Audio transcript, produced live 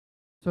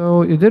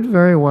So you did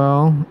very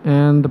well,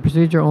 and the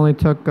procedure only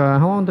took,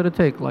 how long did it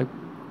take?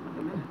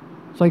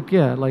 It's like,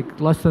 yeah,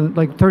 like less than,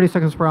 like 30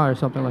 seconds per hour or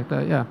something like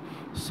that, yeah.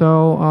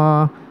 So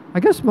I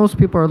guess most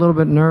people are a little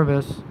bit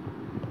nervous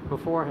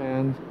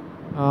beforehand,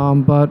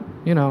 but,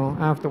 you know,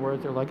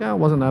 afterwards they're like, it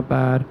wasn't that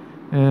bad.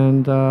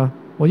 And,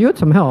 well, you had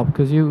some help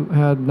because you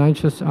had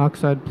nitrous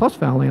oxide plus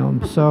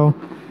Valium, so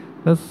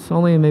that's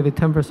only maybe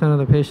 10% of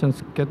the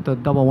patients get the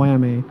double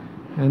whammy.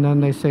 And then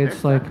they say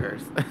it's like,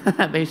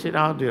 they should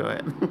all do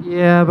it.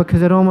 yeah,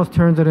 because it almost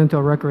turns it into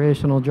a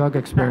recreational drug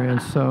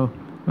experience. So,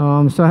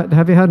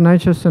 have you had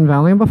nitrous and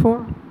Valium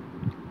before?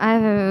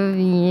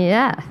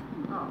 Yeah.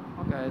 Oh,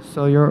 okay.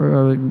 So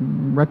you're a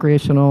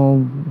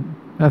recreational,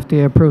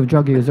 FDA-approved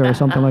drug user or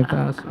something like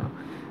that. So,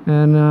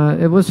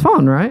 and it was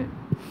fun, right?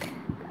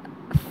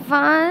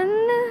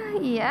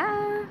 Fun,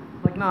 yeah.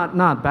 Like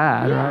not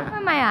bad, right?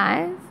 Open my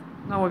eyes.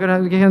 No, we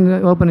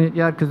can't open it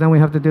yet because then we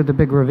have to do the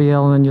big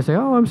reveal, and then you say,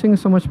 "Oh, I'm seeing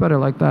so much better,"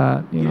 like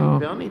that. You know.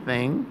 Didn't feel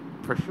anything,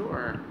 for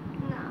sure.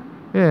 No.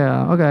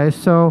 Yeah. Okay.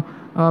 So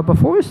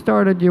before we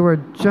started, you were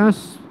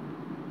just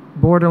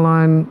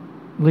borderline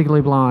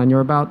legally blind. You're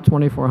about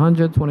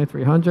 2400,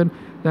 2300.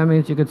 That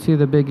means you could see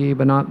the big E,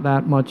 but not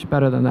that much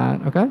better than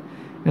that. Okay.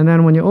 And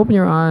then when you open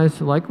your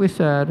eyes, like we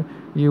said,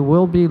 you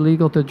will be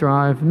legal to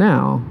drive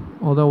now.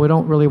 Although we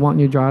don't really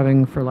want you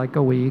driving for like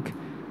a week.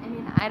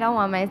 I don't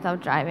want myself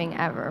driving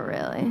ever,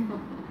 really.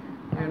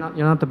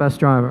 You're not the best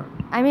driver.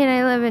 I mean,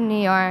 I live in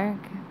New York.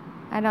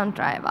 I don't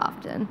drive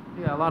often.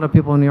 Yeah, a lot of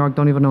people in New York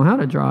don't even know how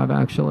to drive,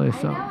 actually.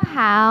 So. I know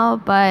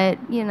how, but,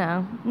 you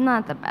know,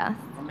 not the best.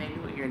 Well, maybe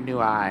with your new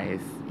eyes,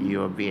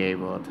 you'll be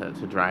able to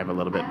drive a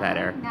little bit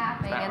better.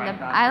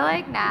 I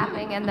like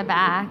napping in the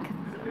back.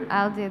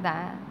 I'll do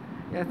that.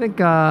 Yeah, I think,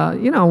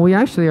 you know, we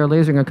actually are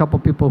lasering a couple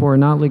people who are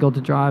not legal to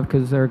drive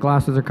because their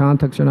glasses or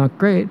contacts are not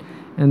great.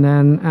 And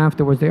then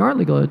afterwards, they are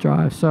legal to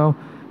drive. So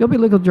you'll be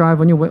legal to drive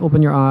when you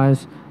open your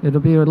eyes. It'll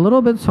be a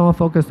little bit soft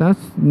focus. That's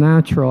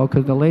natural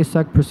because the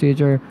LASIK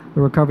procedure, the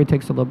recovery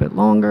takes a little bit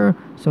longer.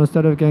 So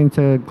instead of getting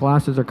to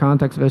glasses or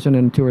contacts vision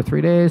in 2 or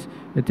 3 days,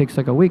 it takes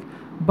like a week.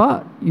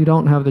 But you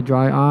don't have the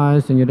dry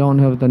eyes and you don't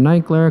have the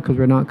night glare because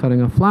we're not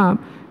cutting a flap.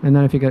 And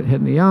then if you get hit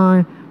in the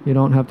eye, you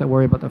don't have to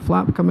worry about the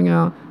flap coming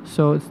out.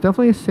 So it's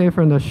definitely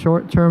safer in the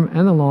short term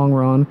and the long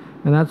run.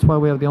 And that's why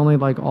we have the only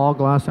like all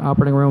glass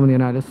operating room in the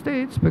United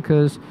States,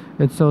 because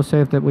it's so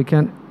safe that we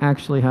can't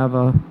actually have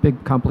a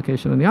big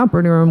complication in the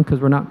operating room because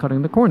we're not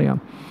cutting the cornea.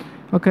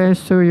 Okay,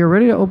 so you're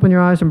ready to open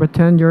your eyes and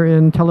pretend you're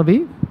in Tel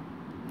Aviv?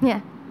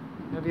 Yeah.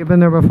 Have you been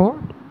there before?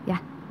 Yeah.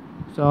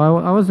 So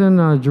I was in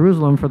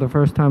Jerusalem for the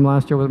first time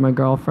last year with my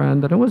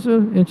girlfriend, and it was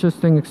an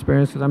interesting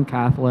experience because I'm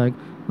Catholic.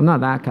 I'm not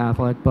that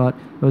Catholic, but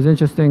it was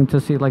interesting to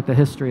see like the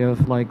history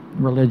of like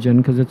religion,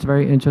 because it's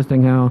very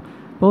interesting how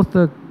both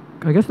the,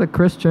 I guess the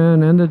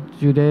Christian and the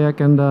Judaic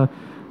and the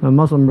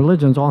Muslim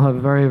religions all have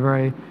very,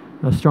 very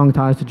strong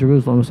ties to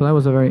Jerusalem. So that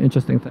was a very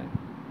interesting thing.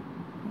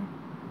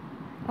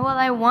 Well,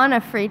 I won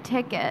a free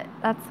ticket.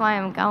 That's why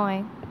I'm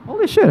going.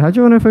 Holy shit, how'd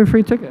you win a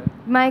free ticket?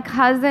 My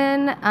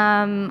cousin,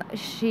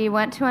 she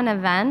went to an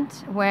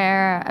event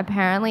where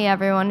apparently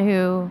everyone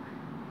who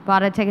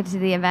bought a ticket to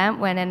the event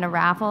went in a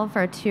raffle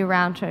for 2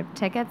 round-trip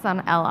tickets on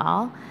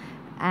LL.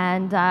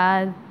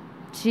 And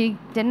she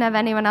didn't have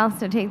anyone else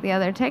to take the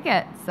other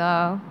ticket,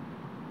 so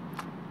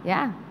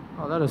yeah.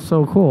 Oh, that is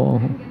so cool.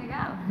 I'm gonna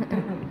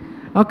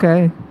go.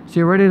 Okay, so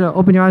you're ready to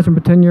open your eyes and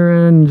pretend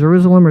you're in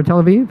Jerusalem or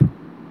Tel Aviv? Tel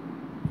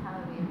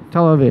Aviv.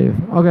 Tel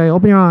Aviv. Okay,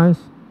 open your eyes.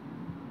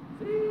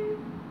 See?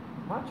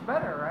 Much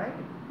better, right?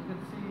 You can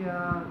see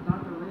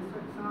Dr.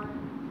 LASIK sign.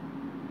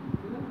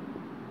 See that?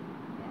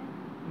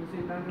 You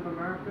can see Bank of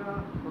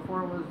America.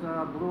 Before it was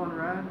blue and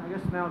red. I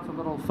guess now it's a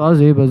little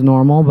fuzzy, but it's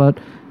normal. But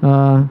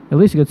at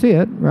least you could see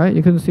it, right?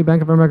 You couldn't see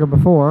Bank of America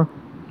before.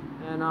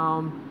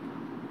 And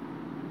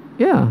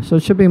yeah, so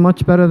it should be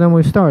much better than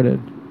we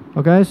started.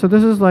 Okay, so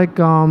this is like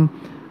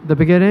the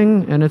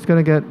beginning, and it's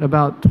going to get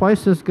about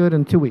twice as good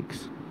in 2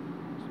 weeks.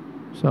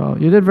 So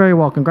you did very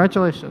well.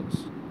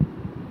 Congratulations.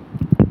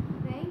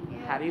 Thank you.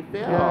 How do you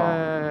feel?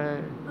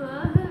 Yay.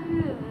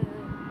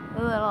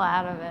 A little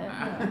out of it.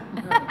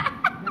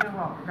 You did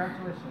well.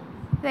 Congratulations.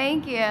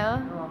 Thank you. You're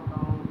welcome.